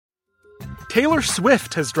Taylor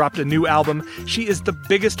Swift has dropped a new album. She is the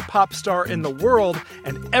biggest pop star in the world,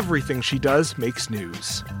 and everything she does makes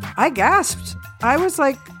news. I gasped. I was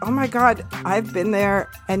like, oh my God, I've been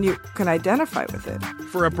there, and you can identify with it.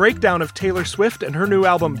 For a breakdown of Taylor Swift and her new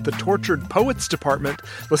album, The Tortured Poets Department,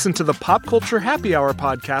 listen to the Pop Culture Happy Hour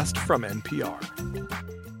podcast from NPR.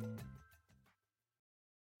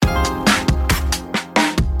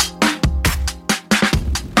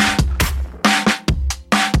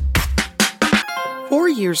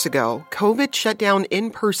 Years ago, COVID shut down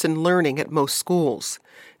in-person learning at most schools.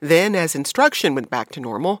 Then, as instruction went back to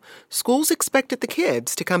normal, schools expected the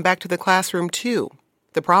kids to come back to the classroom too.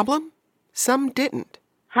 The problem? Some didn't.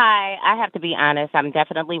 Hi, I have to be honest. I'm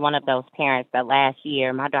definitely one of those parents that last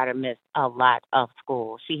year my daughter missed a lot of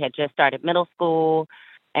school. She had just started middle school,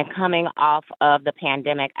 and coming off of the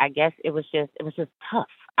pandemic, I guess it was just tough.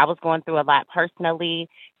 I was going through a lot personally,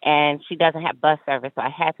 and she doesn't have bus service, so I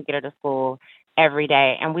had to get her to school every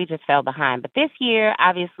day, and we just fell behind. But this year,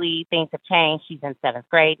 obviously, things have changed. She's in 7th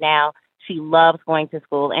grade now. She loves going to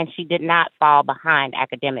school, and she did not fall behind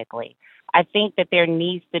academically. I think that there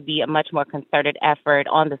needs to be a much more concerted effort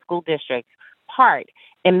on the school district's part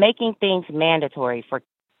in making things mandatory for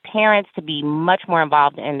parents to be much more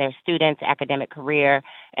involved in their students' academic career,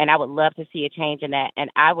 and I would love to see a change in that, and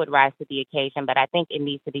I would rise to the occasion, but I think it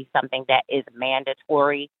needs to be something that is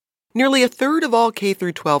mandatory. Nearly a third of all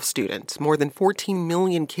K-12 students, more than 14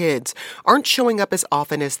 million kids, aren't showing up as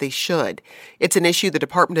often as they should. It's an issue the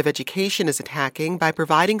Department of Education is attacking by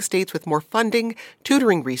providing states with more funding,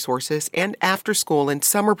 tutoring resources, and after-school and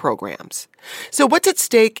summer programs. So what's at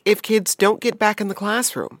stake if kids don't get back in the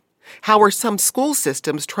classroom? How are some school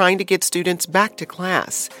systems trying to get students back to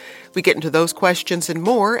class? We get into those questions and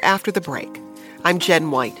more after the break. I'm Jen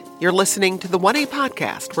White. You're listening to the 1A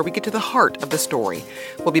podcast, where we get to the heart of the story.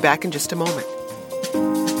 We'll be back in just a moment.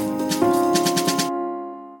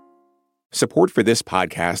 Support for this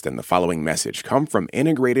podcast and the following message come from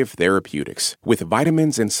Integrative Therapeutics, with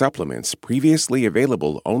vitamins and supplements previously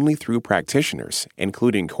available only through practitioners,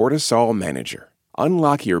 including Cortisol Manager.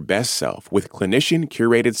 Unlock your best self with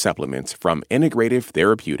clinician-curated supplements from Integrative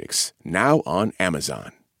Therapeutics, now on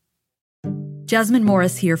Amazon. Jasmine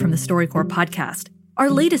Morris here from the StoryCorps podcast. Our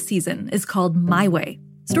latest season is called My Way.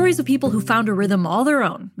 Stories of people who found a rhythm all their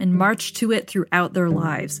own and marched to it throughout their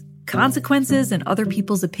lives. Consequences and other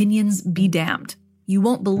people's opinions be damned. You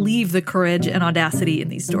won't believe the courage and audacity in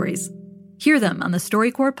these stories. Hear them on the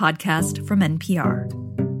StoryCorps podcast from NPR.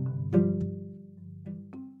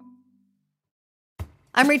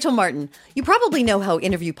 I'm Rachel Martin. You probably know how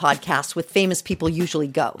interview podcasts with famous people usually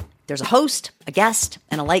go. There's a host, a guest,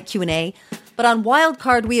 and a light Q&A. But on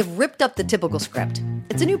Wildcard, we have ripped up the typical script.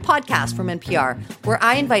 It's a new podcast from NPR where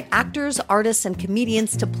I invite actors, artists, and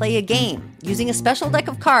comedians to play a game using a special deck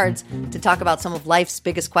of cards to talk about some of life's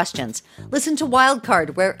biggest questions. Listen to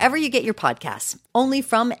Wildcard wherever you get your podcasts, only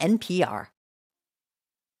from NPR.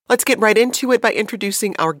 Let's get right into it by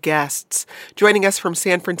introducing our guests. Joining us from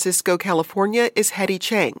San Francisco, California, is Hetty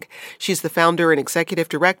Chang. She's the founder and executive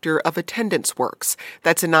director of Attendance Works.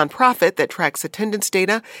 That's a nonprofit that tracks attendance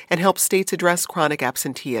data and helps states address chronic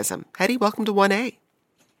absenteeism. Hetty, welcome to 1A.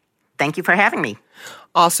 Thank you for having me.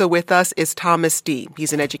 Also with us is Thomas Dee.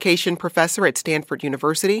 He's an education professor at Stanford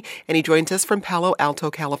University, and he joins us from Palo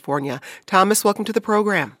Alto, California. Thomas, welcome to the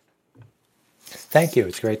program. Thank you.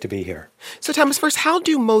 It's great to be here. So, Thomas, first, how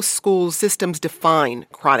do most school systems define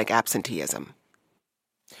chronic absenteeism?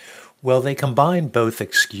 Well, they combine both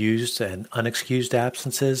excused and unexcused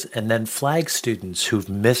absences and then flag students who've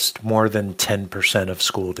missed more than 10% of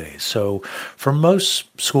school days. So for most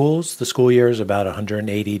schools, the school year is about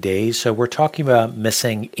 180 days. So we're talking about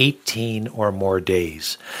missing 18 or more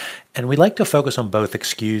days. And we like to focus on both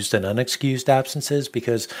excused and unexcused absences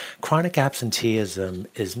because chronic absenteeism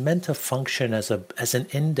is meant to function as an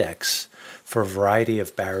index for a variety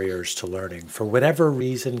of barriers to learning. For whatever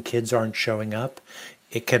reason kids aren't showing up,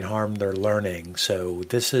 it can harm their learning. So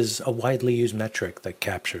this is a widely used metric that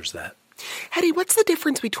captures that. Hetty, what's the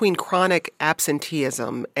difference between chronic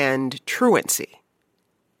absenteeism and truancy?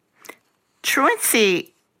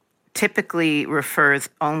 Truancy typically refers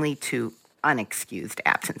only to unexcused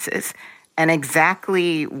absences. And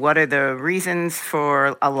exactly what are the reasons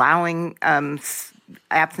for allowing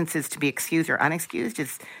absences to be excused or unexcused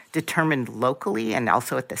is determined locally and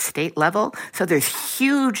also at the state level. So there's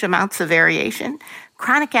huge amounts of variation.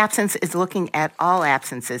 Chronic absence is looking at all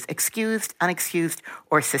absences, excused, unexcused,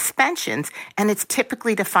 or suspensions, and it's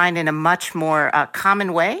typically defined in a much more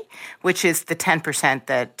common way, which is the 10%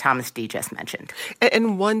 that Thomas D. just mentioned.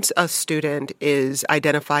 And once a student is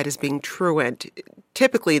identified as being truant,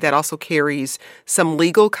 typically that also carries some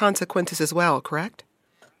legal consequences as well, correct?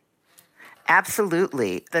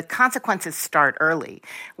 Absolutely. The consequences start early.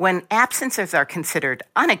 When absences are considered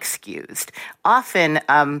unexcused, often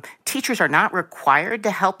teachers are not required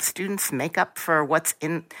to help students make up for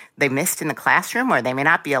they missed in the classroom, or they may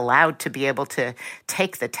not be allowed to be able to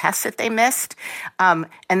take the tests that they missed. And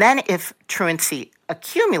then if truancy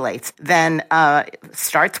accumulates, then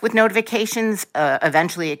starts with notifications.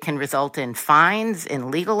 Eventually it can result in fines,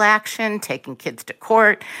 in legal action, taking kids to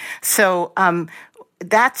court. So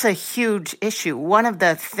that's a huge issue. One of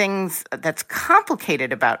the things that's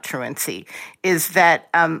complicated about truancy is that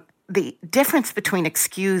the difference between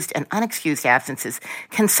excused and unexcused absences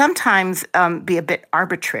can sometimes be a bit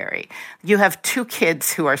arbitrary. You have two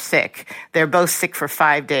kids who are sick. They're both sick for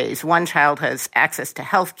 5 days. One child has access to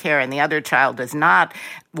health care and the other child does not.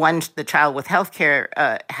 The child with health care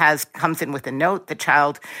comes in with a note. The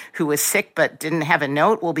child who was sick but didn't have a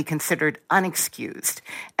note will be considered unexcused.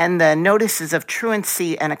 And the notices of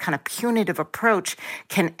truancy and a kind of punitive approach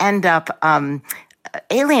can end up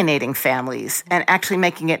alienating families and actually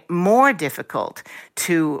making it more difficult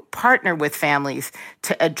to partner with families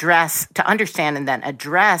to understand and then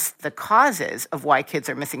address the causes of why kids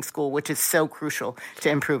are missing school, which is so crucial to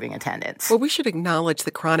improving attendance. Well, we should acknowledge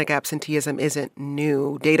that chronic absenteeism isn't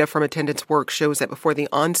new. Data from Attendance Work shows that before the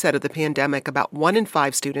onset of the pandemic, about 1 in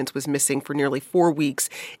 5 students was missing for nearly 4 weeks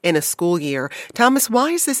in a school year. Thomas,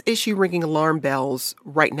 why is this issue ringing alarm bells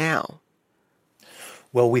right now?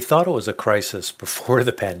 Well, we thought it was a crisis before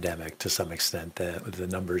the pandemic to some extent, the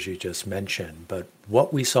numbers you just mentioned. But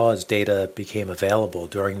what we saw as data became available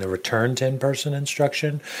during the return to in-person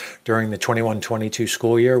instruction during the 21-22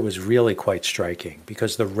 school year was really quite striking,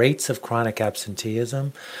 because the rates of chronic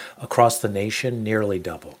absenteeism across the nation nearly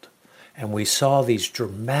doubled. And we saw these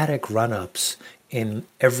dramatic run-ups in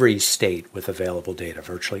every state with available data,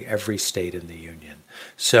 virtually every state in the union.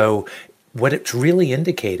 So what it's really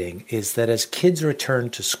indicating is that as kids return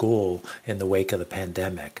to school in the wake of the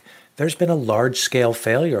pandemic, there's been a large-scale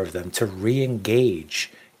failure of them to re-engage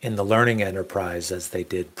in the learning enterprise as they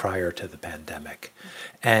did prior to the pandemic.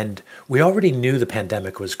 And we already knew the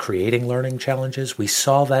pandemic was creating learning challenges. We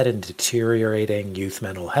saw that in deteriorating youth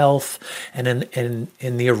mental health and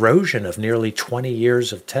in the erosion of nearly 20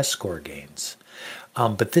 years of test score gains.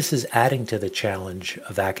 But this is adding to the challenge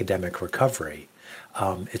of academic recovery.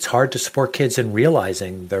 It's hard to support kids in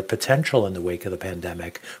realizing their potential in the wake of the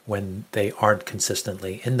pandemic when they aren't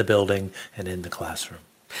consistently in the building and in the classroom.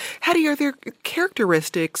 Hattie, are there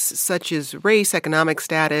characteristics such as race, economic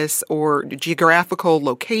status, or geographical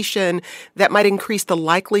location that might increase the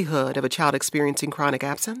likelihood of a child experiencing chronic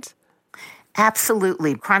absence?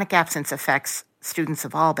 Absolutely. Chronic absence affects students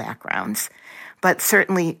of all backgrounds, but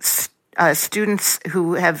certainly students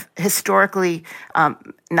who have historically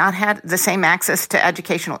not had the same access to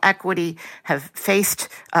educational equity, have faced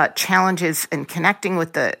challenges in connecting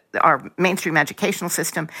with our mainstream educational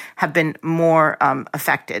system, have been more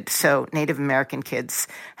affected. So Native American kids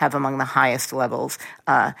have among the highest levels.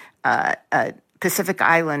 Pacific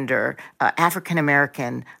Islander, African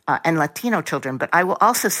American, and Latino children. But I will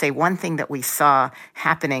also say one thing that we saw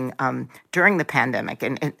happening during the pandemic,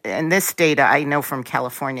 and this data I know from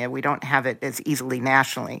California, we don't have it as easily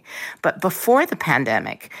nationally, but before the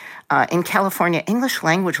pandemic, in California, English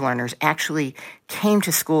language learners actually came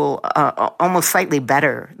to school almost slightly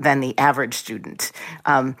better than the average student.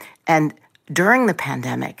 And during the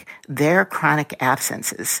pandemic, their chronic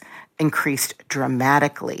absences increased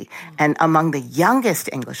dramatically. And among the youngest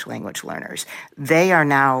English language learners, they are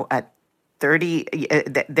now at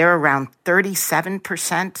they're around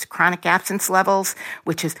 37% chronic absence levels,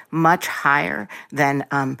 which is much higher than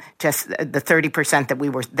just the 30% that we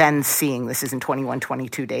were then seeing. This is in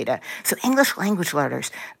 21-22 data. So English language learners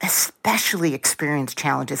especially experience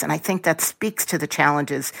challenges, and I think that speaks to the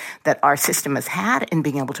challenges that our system has had in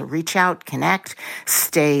being able to reach out, connect,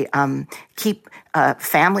 keep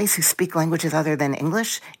families who speak languages other than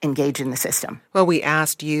English engaged in the system. Well, we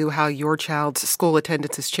asked you how your child's school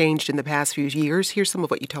attendance has changed in the past few years. Here's some of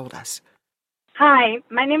what you told us. Hi,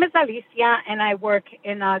 my name is Alicia, and I work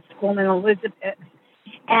in a school in Elizabeth.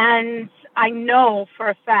 And I know for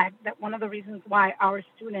a fact that one of the reasons why our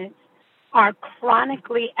students are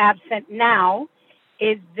chronically absent now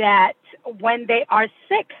is that when they are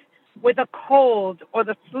sick with a cold or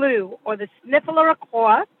the flu or the sniffle or a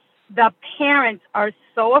cough, the parents are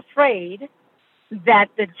so afraid that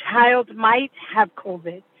the child might have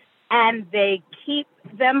COVID, and they keep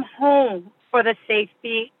them home for the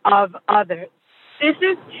safety of others. This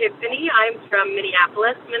is Tiffany. I'm from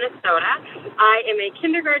Minneapolis, Minnesota. I am a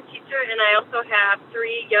kindergarten teacher, and I also have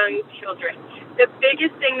 3 young children. The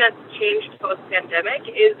biggest thing that's changed post-pandemic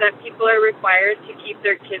is that people are required to keep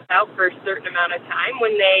their kids out for a certain amount of time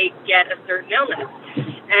when they get a certain illness.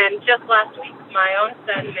 And just last week, my own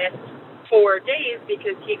son missed 4 days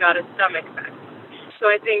because he got a stomach bug. So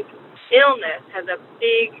I think illness has a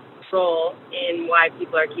big role in why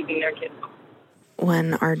people are keeping their kids home.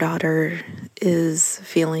 When our daughter is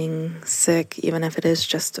feeling sick, even if it is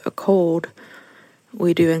just a cold,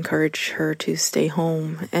 we do encourage her to stay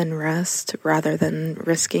home and rest rather than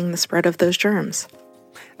risking the spread of those germs.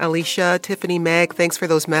 Alicia, Tiffany, Meg, thanks for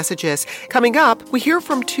those messages. Coming up, we hear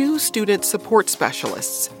from 2 student support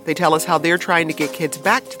specialists. They tell us how they're trying to get kids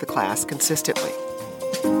back to the class consistently.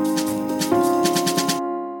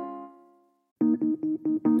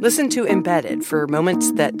 Listen to Embedded for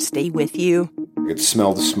moments that stay with you. I could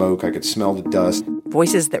smell the smoke. I could smell the dust.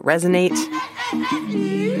 Voices that resonate.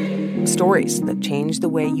 Stories that change the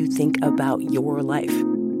way you think about your life.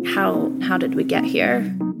 How did we get here?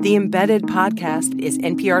 The Embedded podcast is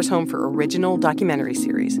NPR's home for original documentary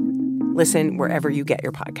series. Listen wherever you get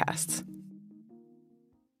your podcasts.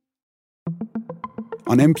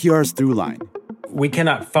 On NPR's Throughline. We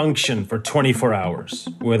cannot function for 24 hours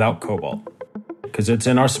without cobalt because it's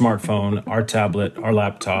in our smartphone, our tablet, our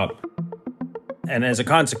laptop. And as a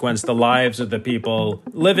consequence, the lives of the people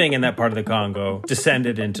living in that part of the Congo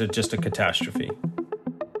descended into just a catastrophe.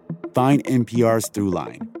 Find NPR's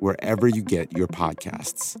Throughline wherever you get your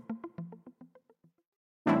podcasts.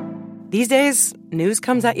 These days, news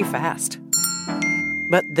comes at you fast.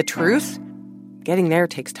 But the truth? Getting there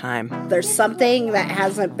takes time. There's something that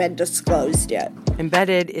hasn't been disclosed yet.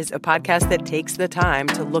 Embedded is a podcast that takes the time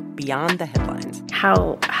to look beyond the headlines.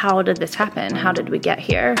 How did this happen? How did we get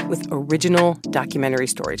here? With original documentary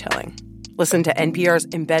storytelling. Listen to NPR's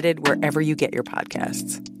Embedded wherever you get your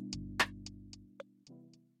podcasts.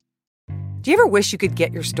 Do you ever wish you could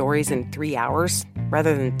get your stories in 3 hours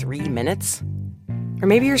rather than 3 minutes? Or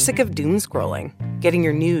maybe you're sick of doom scrolling, getting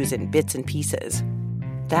your news in bits and pieces.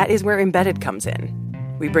 That is where Embedded comes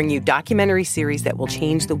in. We bring you documentary series that will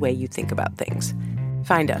change the way you think about things.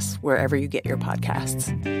 Find us wherever you get your podcasts.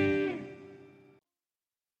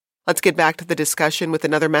 Let's get back to the discussion with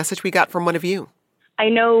another message we got from one of you. I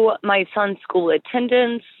know my son's school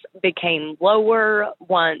attendance became lower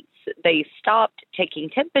once they stopped taking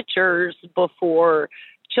temperatures before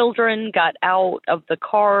children got out of the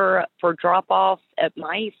car for drop-off at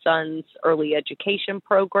my son's early education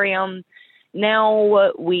program.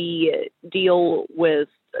 Now we deal with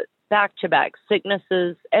back-to-back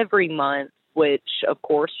sicknesses every month, which, of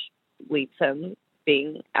course, leads him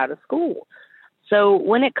being out of school. So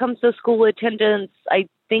when it comes to school attendance, I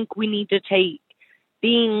think we need to take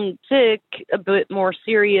being sick a bit more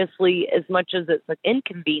seriously as much as it's an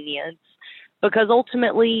inconvenience, because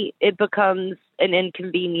ultimately it becomes an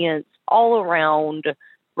inconvenience all around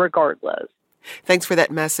regardless. Thanks for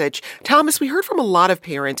that message. Thomas, we heard from a lot of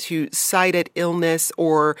parents who cited illness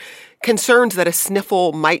or concerns that a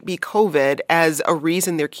sniffle might be COVID as a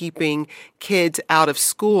reason they're keeping kids out of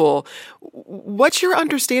school. What's your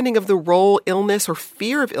understanding of the role illness or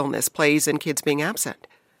fear of illness plays in kids being absent?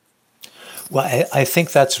 Well, I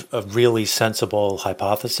think that's a really sensible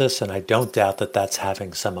hypothesis, and I don't doubt that that's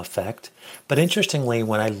having some effect. But interestingly,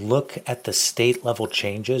 when I look at the state-level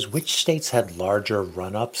changes, which states had larger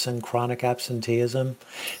run-ups in chronic absenteeism,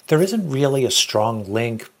 there isn't really a strong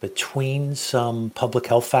link between some public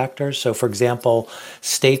health factors. So, for example,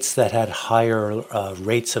 states that had higher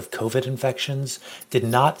rates of COVID infections did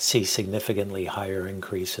not see significantly higher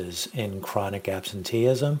increases in chronic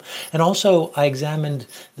absenteeism. And also, I examined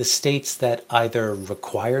the states that either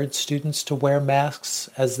required students to wear masks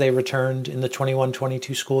as they returned in the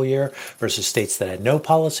 21-22 school year versus states that had no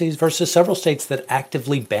policies versus several states that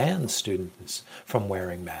actively banned students from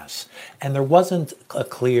wearing masks. And there wasn't a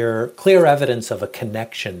clear evidence of a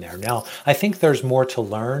connection there. Now, I think there's more to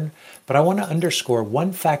learn, but I want to underscore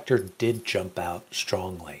one factor did jump out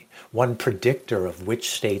strongly. One predictor of which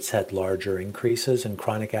states had larger increases in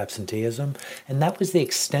chronic absenteeism, and that was the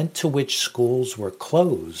extent to which schools were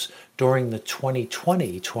closed during the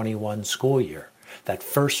 2020-21 school year, that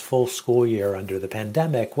first full school year under the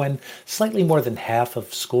pandemic, when slightly more than half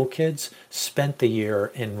of school kids spent the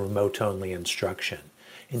year in remote-only instruction.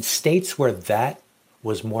 In states where that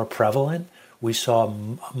was more prevalent, we saw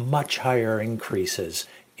much higher increases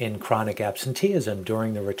in chronic absenteeism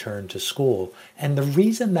during the return to school. And the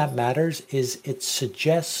reason that matters is it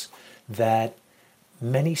suggests that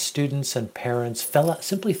many students and parents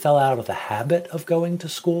simply fell out of the habit of going to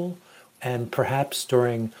school, and perhaps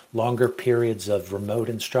during longer periods of remote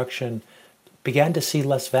instruction began to see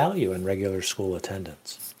less value in regular school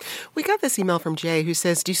attendance. We got this email from Jay who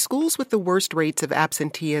says, do schools with the worst rates of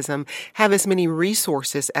absenteeism have as many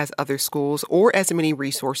resources as other schools or as many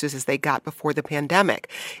resources as they got before the pandemic?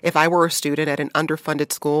 If I were a student at an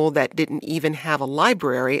underfunded school that didn't even have a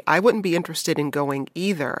library, I wouldn't be interested in going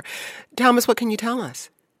either. Thomas, what can you tell us?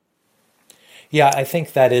 Yeah, I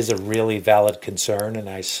think that is a really valid concern, and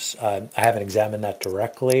I haven't examined that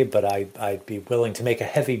directly, but I'd be willing to make a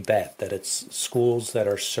heavy bet that it's schools that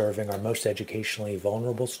are serving our most educationally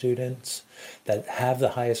vulnerable students that have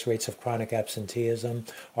the highest rates of chronic absenteeism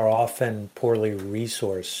are often poorly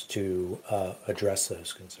resourced to address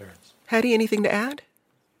those concerns. Hattie, anything to add?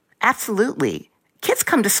 Absolutely. Kids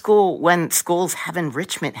come to school when schools have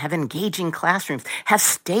enrichment, have engaging classrooms, have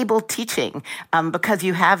stable teaching, because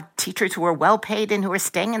you have teachers who are well paid and who are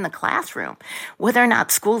staying in the classroom. Whether or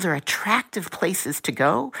not schools are attractive places to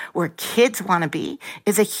go, where kids want to be,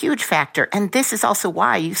 is a huge factor. And this is also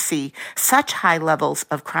why you see such high levels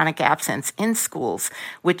of chronic absence in schools,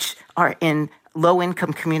 which are in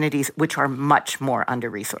low-income communities, which are much more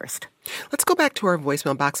under-resourced. Let's go back to our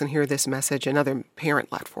voicemail box and hear this message another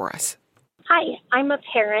parent left for us. Hi, I'm a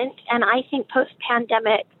parent, and I think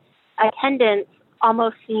post-pandemic attendance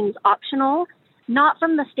almost seems optional, not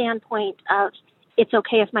from the standpoint of it's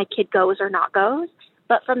okay if my kid goes or not goes,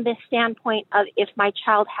 but from the standpoint of if my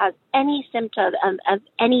child has any symptom of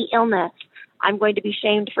any illness, I'm going to be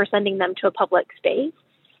shamed for sending them to a public space.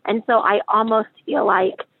 And so I almost feel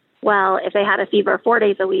like, well, if they had a fever 4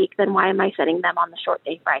 days a week, then why am I sending them on the short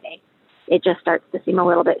day Friday? It just starts to seem a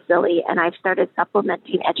little bit silly, and I've started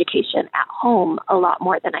supplementing education at home a lot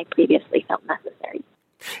more than I previously felt necessary.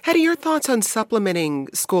 Hattie, your thoughts on supplementing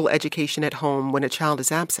school education at home when a child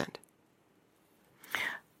is absent?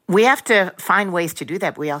 We have to find ways to do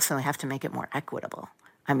that, but we also have to make it more equitable.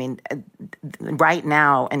 I mean, right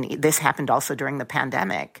now, and this happened also during the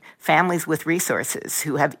pandemic, families with resources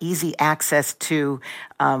who have easy access to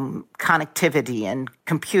connectivity and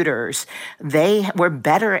computers, they were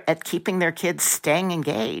better at keeping their kids staying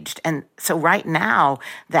engaged. And so right now,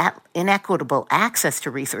 that inequitable access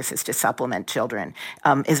to resources to supplement children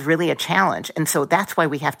is really a challenge. And so that's why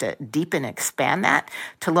we have to deepen and expand that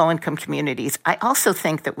to low-income communities. I also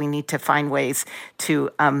think that we need to find ways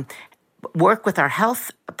to work with our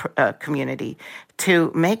health community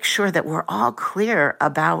to make sure that we're all clear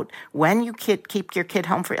about when you keep your kid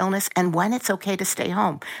home for illness and when it's okay to stay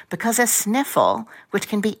home. Because a sniffle, which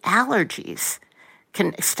can be allergies,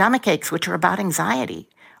 stomach aches, which are about anxiety,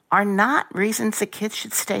 are not reasons that kids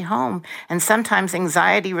should stay home. And sometimes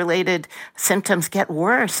anxiety-related symptoms get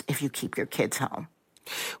worse if you keep your kids home.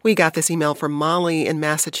 We got this email from Molly in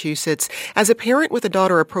Massachusetts. As a parent with a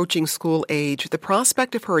daughter approaching school age, the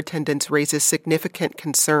prospect of her attendance raises significant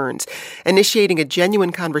concerns. Initiating a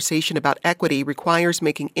genuine conversation about equity requires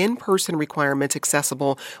making in-person requirements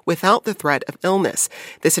accessible without the threat of illness.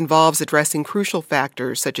 This involves addressing crucial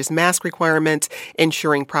factors such as mask requirements,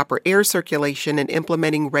 ensuring proper air circulation, and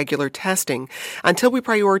implementing regular testing. Until we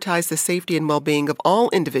prioritize the safety and well-being of all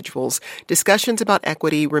individuals, discussions about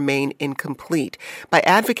equity remain incomplete. By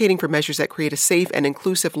advocating for measures that create a safe and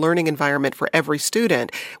inclusive learning environment for every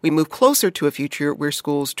student, we move closer to a future where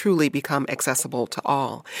schools truly become accessible to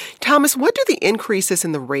all. Thomas, what do the increases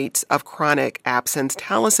in the rates of chronic absence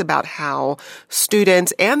tell us about how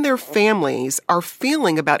students and their families are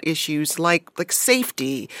feeling about issues like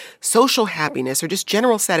safety, social happiness, or just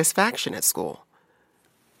general satisfaction at school?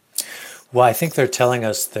 Well, I think they're telling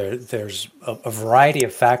us there's a variety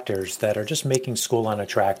of factors that are just making school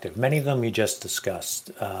unattractive. Many of them you just discussed,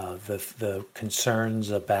 the concerns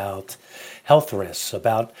about health risks,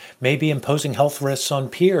 about maybe imposing health risks on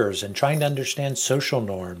peers and trying to understand social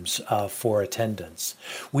norms for attendance.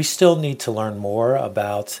 We still need to learn more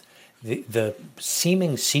about the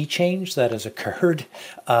seeming sea change that has occurred,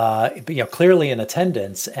 clearly in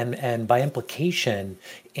attendance and by implication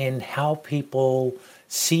in how people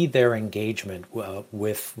see their engagement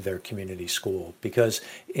with their community school, because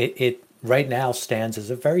it right now stands as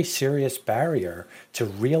a very serious barrier to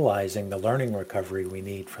realizing the learning recovery we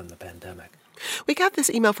need from the pandemic. We got this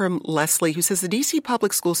email from Leslie who says the D.C.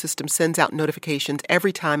 public school system sends out notifications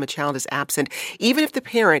every time a child is absent, even if the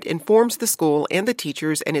parent informs the school and the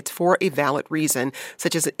teachers and it's for a valid reason,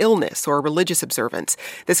 such as an illness or a religious observance.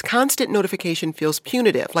 This constant notification feels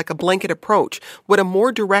punitive, like a blanket approach. Would a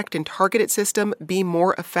more direct and targeted system be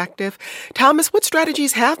more effective? Thomas, what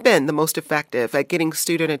strategies have been the most effective at getting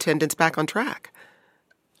student attendance back on track?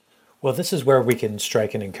 Well, this is where we can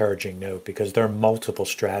strike an encouraging note because there are multiple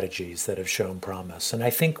strategies that have shown promise. And I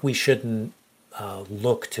think we shouldn't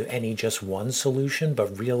look to any just one solution,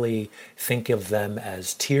 but really think of them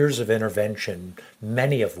as tiers of intervention,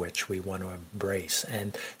 many of which we want to embrace.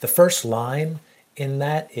 And the first line in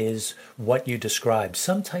that is what you described,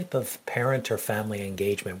 some type of parent or family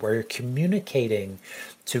engagement where you're communicating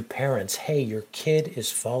to parents, hey, your kid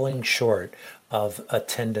is falling short of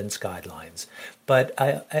attendance guidelines. But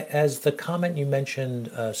as the comment you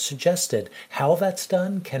mentioned suggested, how that's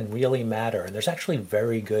done can really matter. And there's actually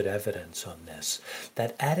very good evidence on this,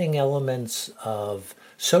 that adding elements of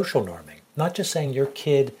social norming, not just saying your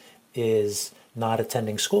kid is not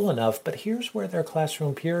attending school enough, but here's where their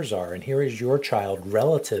classroom peers are, and here is your child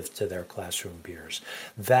relative to their classroom peers.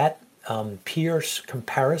 That peer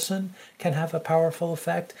comparison can have a powerful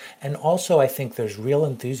effect. And also, I think there's real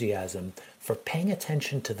enthusiasm for paying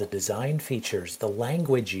attention to the design features, the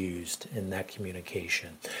language used in that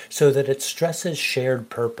communication, so that it stresses shared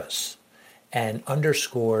purpose and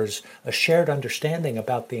underscores a shared understanding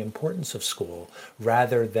about the importance of school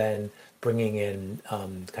rather than bringing in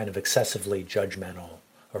kind of excessively judgmental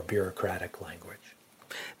or bureaucratic language.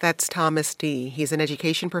 That's Thomas D. He's an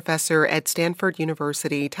education professor at Stanford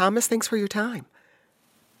University. Thomas, thanks for your time.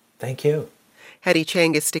 Thank you. Hetty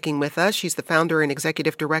Chang is sticking with us. She's the founder and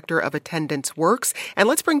executive director of Attendance Works. And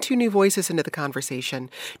let's bring two new voices into the conversation.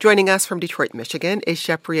 Joining us from Detroit, Michigan is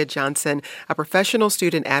Shepriya Johnson, a professional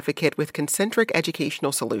student advocate with Concentric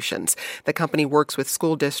Educational Solutions. The company works with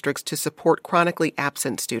school districts to support chronically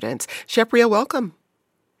absent students. Shepriya, welcome.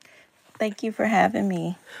 Thank you for having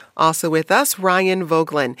me. Also with us, Ryan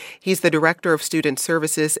Vogelin. He's the Director of Student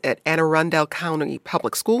Services at Anne Arundel County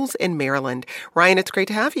Public Schools in Maryland. Ryan, it's great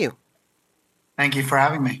to have you. Thank you for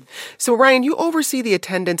having me. So, Ryan, you oversee the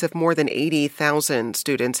attendance of more than 80,000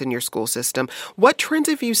 students in your school system. What trends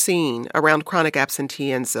have you seen around chronic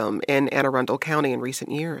absenteeism in Anne Arundel County in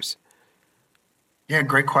recent years? Yeah,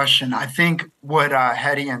 great question. I think what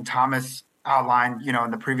Hetty and Thomas outlined,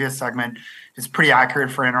 in the previous segment is pretty accurate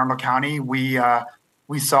for Anne Arundel County. We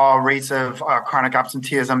saw rates of chronic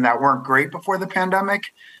absenteeism that weren't great before the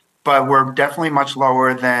pandemic, but were definitely much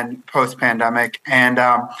lower than post-pandemic. And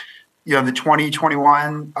the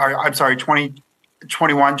 2021,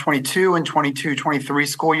 22 and 23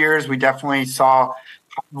 school years, we definitely saw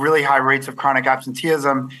really high rates of chronic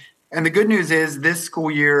absenteeism. And the good news is this school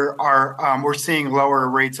year we're seeing lower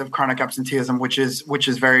rates of chronic absenteeism, which is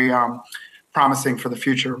very promising for the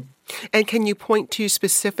future. And can you point to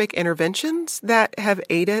specific interventions that have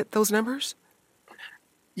aided those numbers?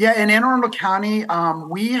 Yeah, in Anne Arundel County,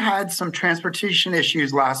 we had some transportation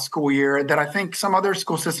issues last school year that I think some other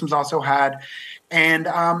school systems also had. And,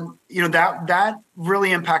 that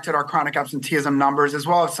really impacted our chronic absenteeism numbers, as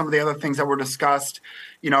well as some of the other things that were discussed,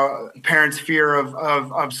 parents' fear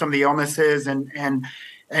of some of the illnesses and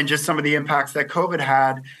just some of the impacts that COVID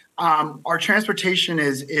had. Our transportation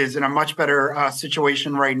is in a much better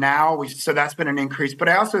situation right now. So that's been an increase. But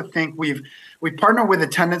I also think we've partnered with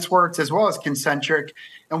Attendance Works as well as Concentric,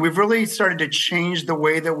 and we've really started to change the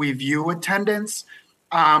way that we view attendance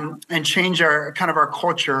and change our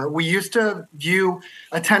culture. We used to view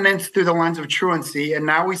attendance through the lens of truancy, and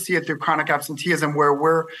now we see it through chronic absenteeism, where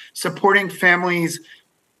we're supporting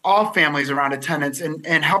all families around attendance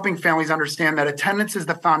and helping families understand that attendance is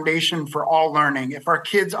the foundation for all learning. If our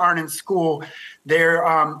kids aren't in school, they're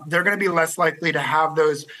going to be less likely to have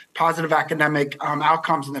those positive academic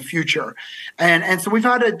outcomes in the future. And so we've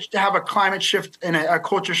had to have a climate shift and a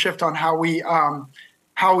culture shift on how we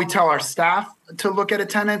tell our staff to look at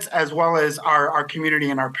attendance, as well as our community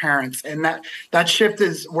and our parents. And that shift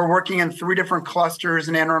is, we're working in 3 different clusters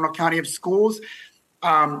in Anne Arundel County of schools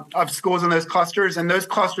in those clusters. And those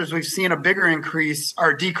clusters, we've seen a bigger increase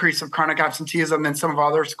or decrease of chronic absenteeism than some of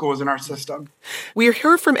other schools in our system. We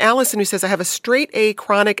heard from Allison, who says, I have a straight A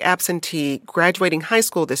chronic absentee graduating high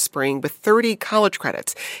school this spring with 30 college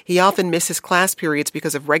credits. He often misses class periods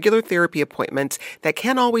because of regular therapy appointments that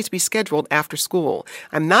can't always be scheduled after school.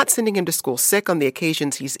 I'm not sending him to school sick on the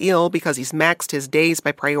occasions he's ill because he's maxed his days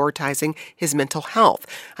by prioritizing his mental health.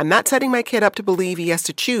 I'm not setting my kid up to believe he has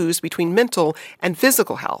to choose between mental and physical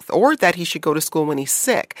physical health or that he should go to school when he's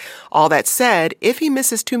sick. All that said, if he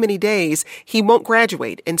misses too many days, he won't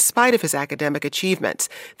graduate in spite of his academic achievements.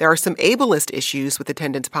 There are some ableist issues with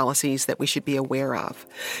attendance policies that we should be aware of.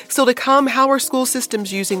 Still to come, how are school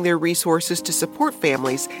systems using their resources to support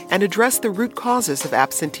families and address the root causes of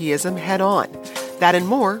absenteeism head on? That and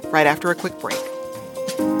more right after a quick break.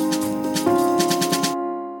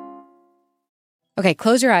 Okay,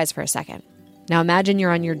 close your eyes for a second. Now imagine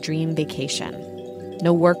you're on your dream vacation.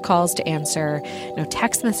 No work calls to answer, no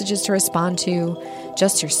text messages to respond to,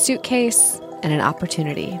 just your suitcase and an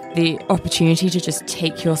opportunity. The opportunity to just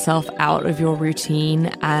take yourself out of your routine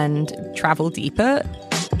and travel deeper.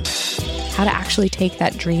 How to actually take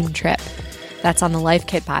that dream trip. That's on the Life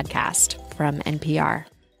Kit podcast from NPR.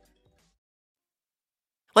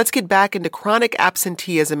 Let's get back into chronic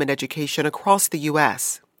absenteeism in education across the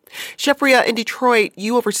U.S. Shepria, in Detroit,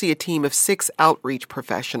 you oversee a team of 6 outreach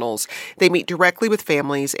professionals. They meet directly with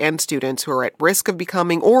families and students who are at risk of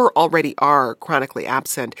becoming or already are chronically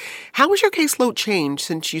absent. How has your caseload changed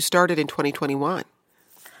since you started in 2021?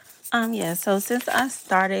 So since I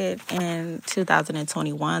started in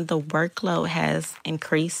 2021, the workload has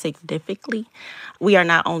increased significantly. We are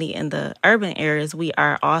not only in the urban areas, we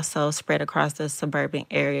are also spread across the suburban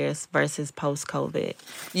areas versus post-COVID.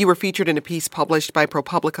 You were featured in a piece published by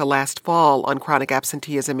ProPublica last fall on chronic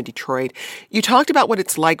absenteeism in Detroit. You talked about what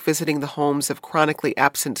it's like visiting the homes of chronically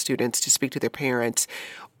absent students to speak to their parents.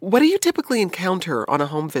 What do you typically encounter on a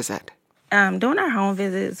home visit? During our home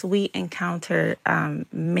visits, we encounter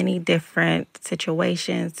many different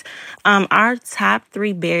situations. Our top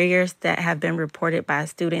 3 barriers that have been reported by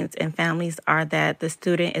students and families are that the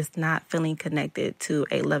student is not feeling connected to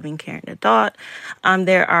a loving, caring adult.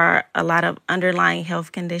 There are a lot of underlying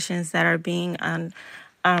health conditions that are being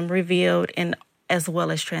revealed, and as well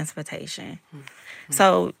as transportation.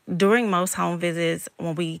 So during most home visits,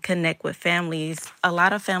 when we connect with families, a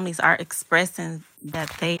lot of families are expressing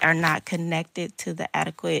that they are not connected to the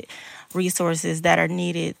adequate resources that are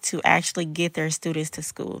needed to actually get their students to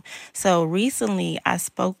school. So recently, I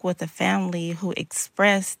spoke with a family who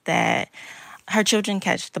expressed that her children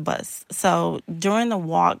catch the bus. So during the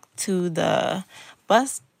walk to the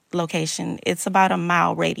bus location, it's about a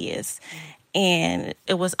mile radius. And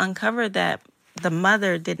it was uncovered that the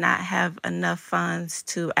mother did not have enough funds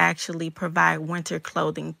to actually provide winter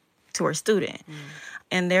clothing to her student.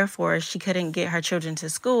 And therefore, she couldn't get her children to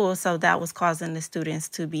school, so that was causing the students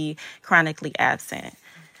to be chronically absent.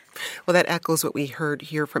 Well, that echoes what we heard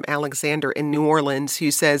here from Alexander in New Orleans,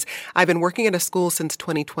 who says, I've been working at a school since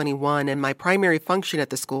 2021, and my primary function at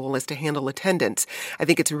the school is to handle attendance. I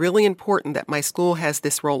think it's really important that my school has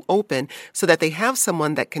this role open so that they have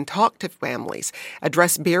someone that can talk to families,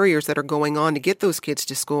 address barriers that are going on to get those kids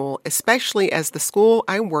to school, especially as the school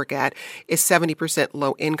I work at is 70%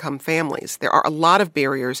 low-income families. There are a lot of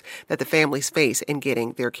barriers that the families face in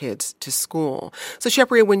getting their kids to school. So,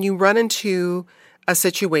 Shepria, when you run into a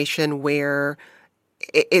situation where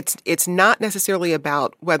it's not necessarily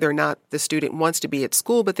about whether or not the student wants to be at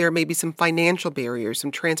school, but there may be some financial barriers,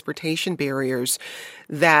 some transportation barriers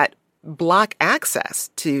that block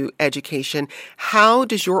access to education. How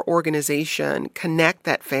does your organization connect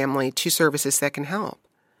that family to services that can help?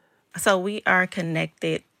 So we are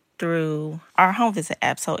connected through our home visit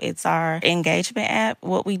app. So it's our engagement app.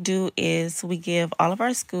 What we do is we give all of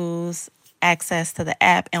our schools access to the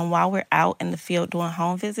app, and while we're out in the field doing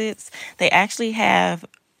home visits, they actually have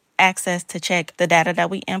access to check the data that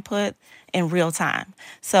we input in real time.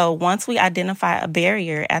 So once we identify a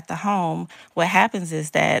barrier at the home, what happens is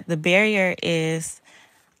that the barrier is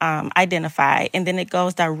identified, and then it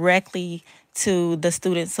goes directly to the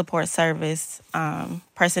student support service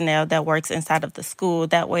personnel that works inside of the school.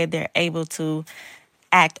 That way they're able to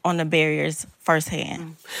act on the barriers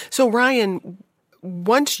firsthand. So Ryan,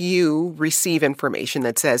 once you receive information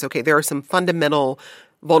that says, okay, there are some fundamental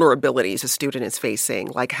vulnerabilities a student is facing,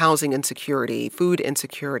 like housing insecurity, food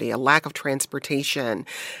insecurity, a lack of transportation,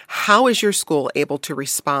 how is your school able to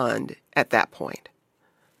respond at that point?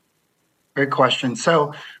 Great question.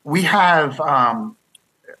 So we have,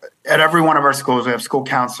 at every one of our schools, we have school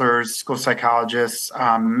counselors, school psychologists.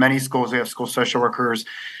 Many schools, we have school social workers.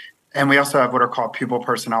 And we also have what are called pupil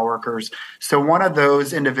personnel workers. So one of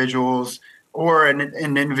those individuals or an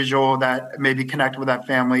individual that may be connected with that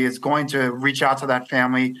family is going to reach out to that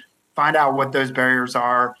family, find out what those barriers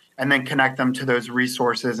are, and then connect them to those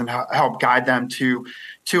resources and help guide them to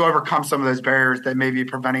overcome some of those barriers that may be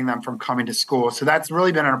preventing them from coming to school. So that's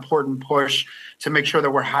really been an important push to make sure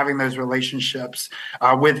that we're having those relationships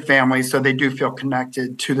with families so they do feel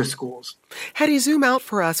connected to the schools. How do you zoom out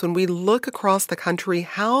for us when we look across the country?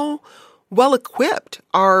 How well equipped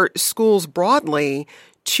are schools broadly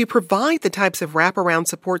to provide the types of wraparound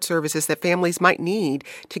support services that families might need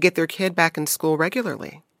to get their kid back in school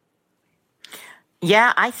regularly?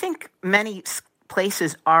 Yeah, I think many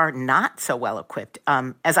places are not so well equipped.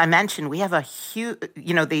 As I mentioned, we have a huge,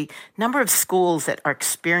 the number of schools that are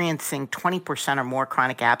experiencing 20% or more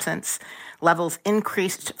chronic absence levels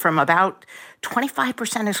increased from about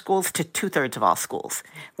 25% of schools to 2/3 of all schools.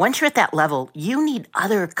 Once you're at that level, you need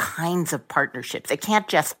other kinds of partnerships. It can't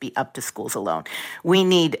just be up to schools alone. We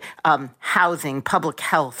need housing, public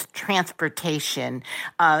health, transportation,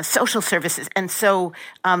 social services. And so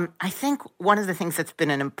I think one of the things that's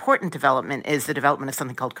been an important development is the development of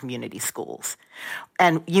something called community schools.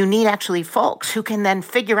 And you need actually folks who can then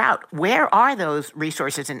figure out where are those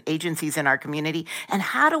resources and agencies in our community and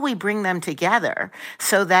how do we bring them together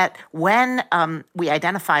so that when we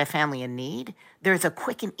identify a family in need, there's a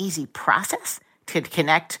quick and easy process to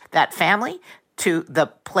connect that family to the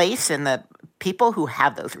place and the people who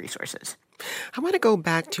have those resources. I want to go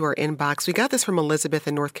back to our inbox. We got this from Elizabeth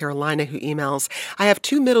in North Carolina who emails, I have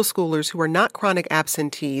 2 middle schoolers who are not chronic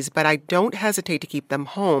absentees, but I don't hesitate to keep them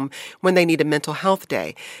home when they need a mental health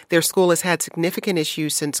day. Their school has had significant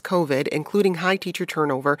issues since COVID, including high teacher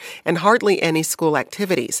turnover and hardly any school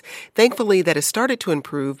activities. Thankfully, that has started to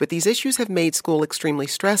improve, but these issues have made school extremely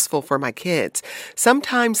stressful for my kids.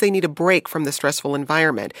 Sometimes they need a break from the stressful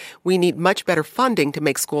environment. We need much better funding to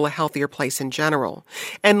make school a healthier place in general.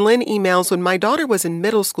 And Lynn emails, when my daughter was in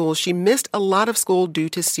middle school, she missed a lot of school due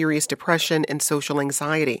to serious depression and social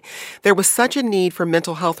anxiety. There was such a need for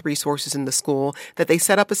mental health resources in the school that they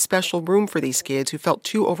set up a special room for these kids who felt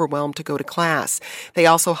too overwhelmed to go to class. They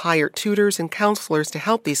also hired tutors and counselors to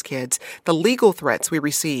help these kids. The legal threats we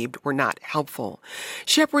received were not helpful.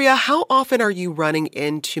 Shepria, how often are you running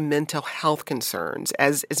into mental health concerns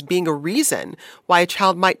as being a reason why a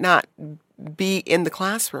child might not be in the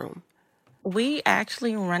classroom? We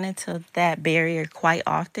actually run into that barrier quite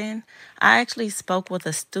often. I actually spoke with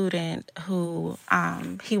a student who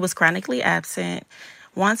he was chronically absent.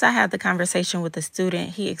 Once I had the conversation with the student,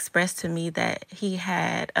 he expressed to me that he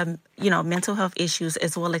had mental health issues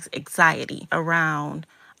as well as anxiety around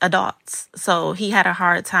adults. So he had a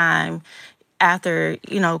hard time after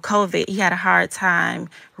COVID. He had a hard time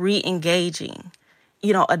re-engaging.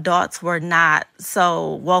 Adults were not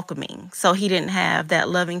so welcoming. So he didn't have that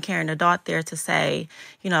loving, caring adult there to say,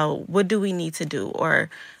 what do we need to do? Or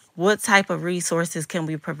what type of resources can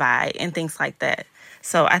we provide and things like that.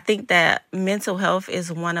 So I think that mental health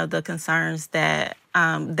is one of the concerns that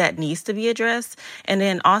that needs to be addressed. And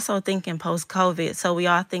then also thinking post-COVID. So we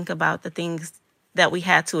all think about the things that we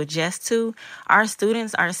had to adjust to. Our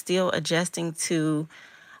students are still adjusting to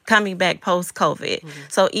coming back post-COVID. Mm-hmm.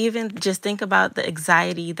 So even just think about the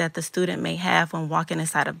anxiety that the student may have when walking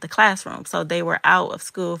inside of the classroom. So they were out of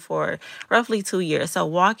school for roughly 2 years. So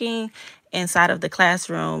walking inside of the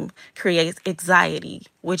classroom creates anxiety,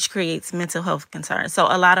 which creates mental health concerns. So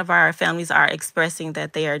a lot of our families are expressing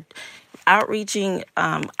that they are outreaching,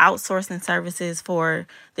 outsourcing services for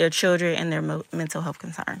their children and their mental health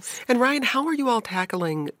concerns. And Ryan, how are you all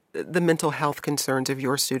tackling the mental health concerns of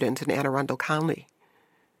your students in Anne Arundel County?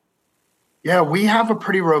 Yeah, we have a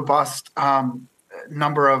pretty robust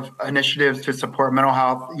number of initiatives to support mental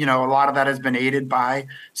health. A lot of that has been aided by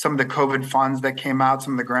some of the COVID funds that came out,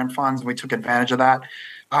 some of the grant funds, and we took advantage of that.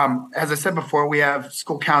 As I said before, we have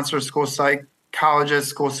school counselors, school psychologists,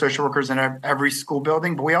 school social workers in every school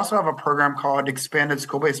building, but we also have a program called Expanded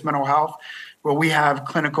School-Based Mental Health, where we have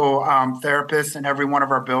clinical therapists in every one of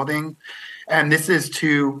our buildings. And this is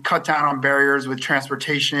to cut down on barriers with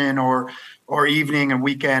transportation or evening and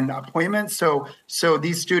weekend appointments. So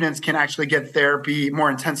these students can actually get therapy, more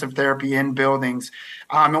intensive therapy in buildings.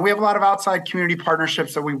 And we have a lot of outside community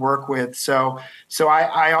partnerships that we work with. So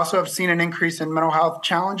I also have seen an increase in mental health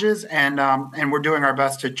challenges, and we're doing our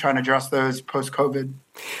best to try and address those post-COVID.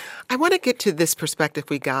 I want to get to this perspective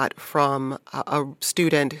we got from a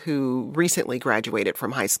student who recently graduated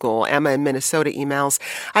from high school. Emma in Minnesota emails,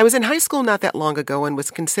 I was in high school not that long ago and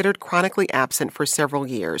was considered chronically absent for several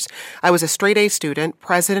years. I was a straight-A student,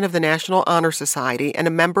 president of the National Honor Society, and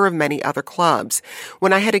a member of many other clubs.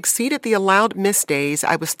 When I had exceeded the allowed missed days,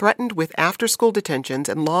 I was threatened with after-school detentions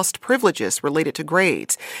and lost privileges related to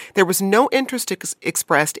grades. There was no interest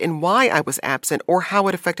expressed in why I was absent or how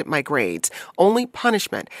it affected my grades, only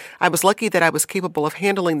punishment. I was lucky that I was capable of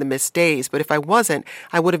handling the missed days, but if I wasn't,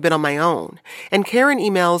 I would have been on my own. And Karen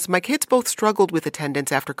emails, my kids both struggled with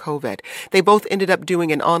attendance after COVID. They both ended up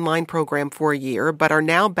doing an online program for a year, but are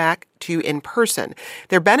now back to in person.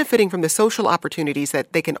 They're benefiting from the social opportunities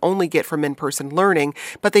that they can only get from in-person learning,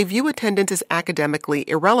 but they view attendance as academically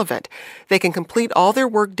irrelevant. They can complete all their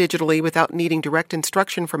work digitally without needing direct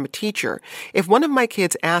instruction from a teacher. If one of my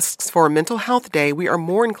kids asks for a mental health day, we are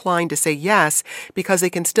more inclined to say yes because they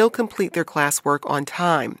can still complete their classwork on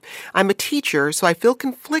time. I'm a teacher, so I feel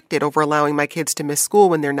conflicted over allowing my kids to miss school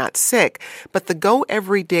when they're not sick, but the go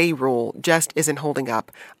every day rule just isn't holding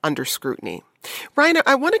up under scrutiny. Ryan,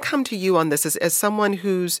 I want to come to you on this as someone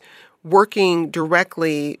who's working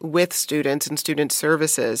directly with students and student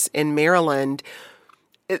services in Maryland.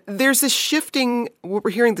 There's a shifting, what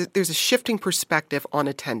we're hearing, there's a shifting perspective on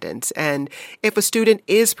attendance. And if a student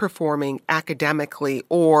is performing academically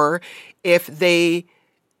or if they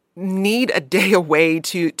need a day away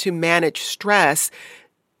to manage stress,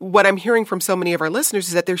 what I'm hearing from so many of our listeners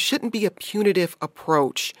is that there shouldn't be a punitive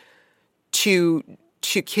approach to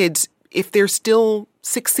kids if they're still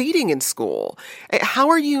succeeding in school. How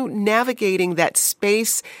are you navigating that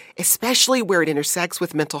space, especially where it intersects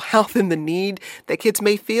with mental health and the need that kids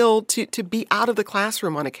may feel to be out of the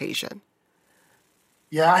classroom on occasion?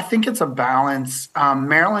 Yeah, I think it's a balance.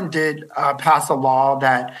 Maryland did pass a law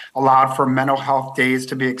that allowed for mental health days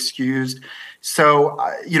to be excused. So,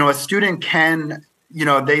 a student can,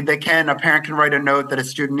 a parent can write a note that a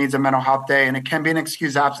student needs a mental health day, and it can be an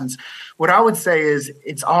excused absence. What I would say is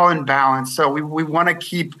it's all in balance. So we want to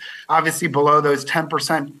keep obviously below those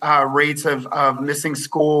 10% rates of missing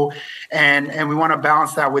school. And we want to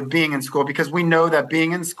balance that with being in school, because we know that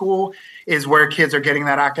being in school is where kids are getting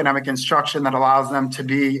that academic instruction that allows them to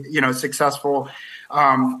be, successful.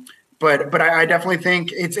 But I definitely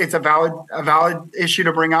think it's a valid issue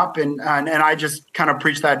to bring up. And I just kind of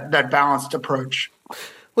preach that balanced approach.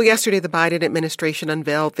 Well, yesterday, the Biden administration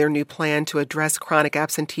unveiled their new plan to address chronic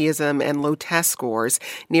absenteeism and low test scores.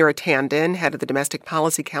 Neera Tandon, head of the Domestic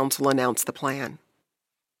Policy Council, announced the plan.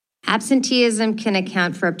 Absenteeism can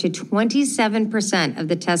account for up to 27% of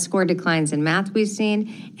the test score declines in math we've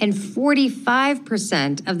seen and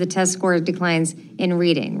 45% of the test score declines in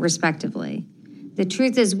reading, respectively. The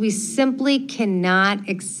truth is we simply cannot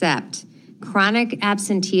accept chronic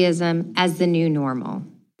absenteeism as the new normal.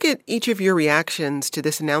 Look at each of your reactions to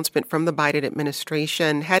this announcement from the Biden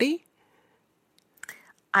administration. Hetty?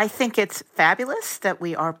 I think it's fabulous that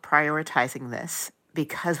we are prioritizing this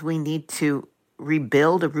because we need to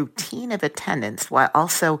rebuild a routine of attendance while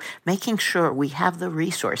also making sure we have the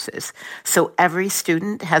resources so every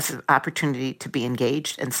student has the opportunity to be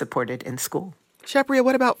engaged and supported in school. Shapria,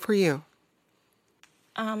 what about for you?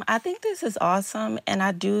 I think this is awesome, and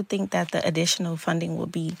I do think that the additional funding will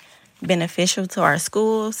be beneficial to our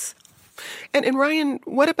schools. And Ryan,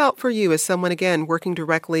 what about for you as someone, again, working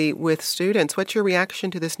directly with students? What's your reaction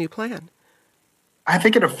to this new plan? I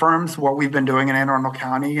think it affirms what we've been doing in Anne Arundel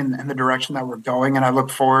County and the direction that we're going. And I look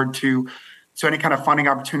forward to any kind of funding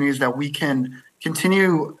opportunities that we can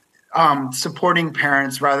continue supporting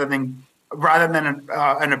parents rather than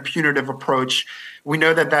a punitive approach. We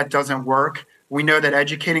know that doesn't work. We know that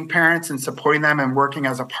educating parents and supporting them and working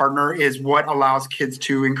as a partner is what allows kids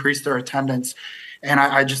to increase their attendance. And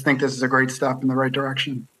I just think this is a great step in the right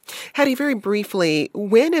direction. Hattie, very briefly,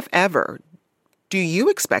 when, if ever, do you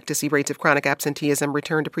expect to see rates of chronic absenteeism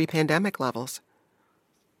return to pre-pandemic levels?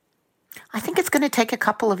 I think it's going to take a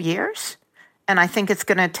couple of years. And I think it's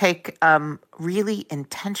going to take really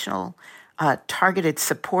intentional, targeted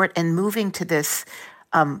support and moving to this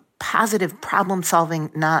positive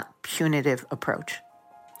problem-solving, not punitive approach.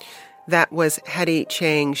 That was Hetty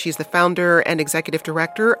Chang. She's the founder and executive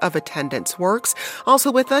director of Attendance Works.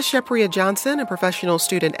 Also with us, Shapria Johnson, a professional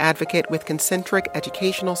student advocate with Concentric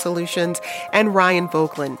Educational Solutions, and Ryan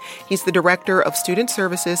Vogelin. He's the director of student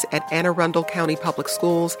services at Anne Arundel County Public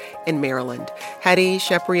Schools in Maryland. Hetty,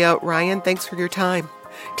 Shapria, Ryan, thanks for your time.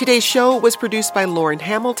 Today's show was produced by Lauren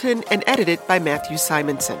Hamilton and edited by Matthew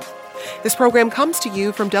Simonson. This program comes to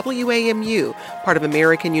you from WAMU, part of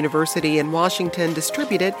American University in Washington,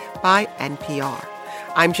 distributed by NPR.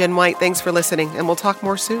 I'm Jen White. Thanks for listening, and we'll talk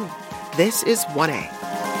more soon. This is 1A.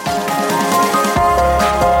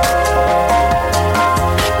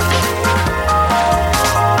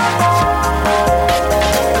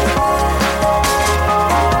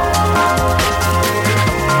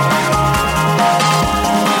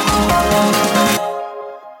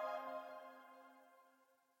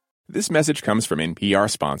 This message comes from NPR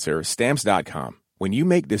sponsor Stamps.com. When you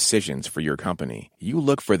make decisions for your company, you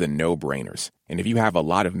look for the no-brainers. And if you have a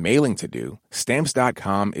lot of mailing to do,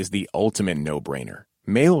 Stamps.com is the ultimate no-brainer.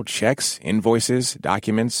 Mail checks, invoices,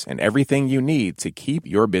 documents, and everything you need to keep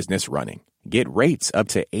your business running. Get rates up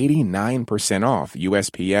to 89% off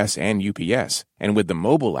USPS and UPS. And with the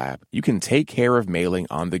mobile app, you can take care of mailing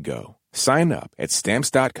on the go. Sign up at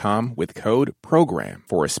Stamps.com with code PROGRAM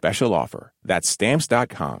for a special offer. That's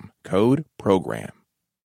Stamps.com, code PROGRAM.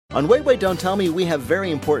 On Wait, Wait, Don't Tell Me, we have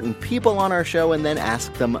very important people on our show and then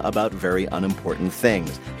ask them about very unimportant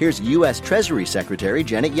things. Here's U.S. Treasury Secretary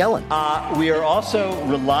Janet Yellen. We are also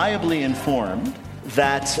reliably informed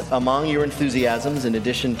that among your enthusiasms, in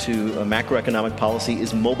addition to macroeconomic policy,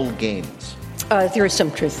 is mobile games. There is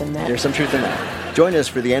some truth in that. There's some truth in that. Join us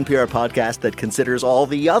for the NPR podcast that considers all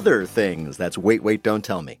the other things. That's Wait, Wait, Don't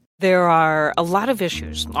Tell Me. There are a lot of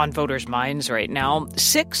issues on voters' minds right now.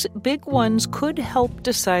 6 big ones could help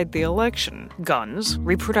decide the election: guns,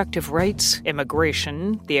 reproductive rights,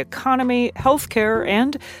 immigration, the economy, healthcare,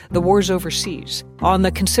 and the wars overseas. On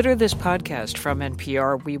the Consider This podcast from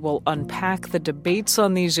NPR, we will unpack the debates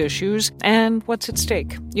on these issues and what's at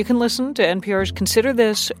stake. You can listen to NPR's Consider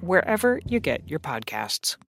This wherever you get your podcasts.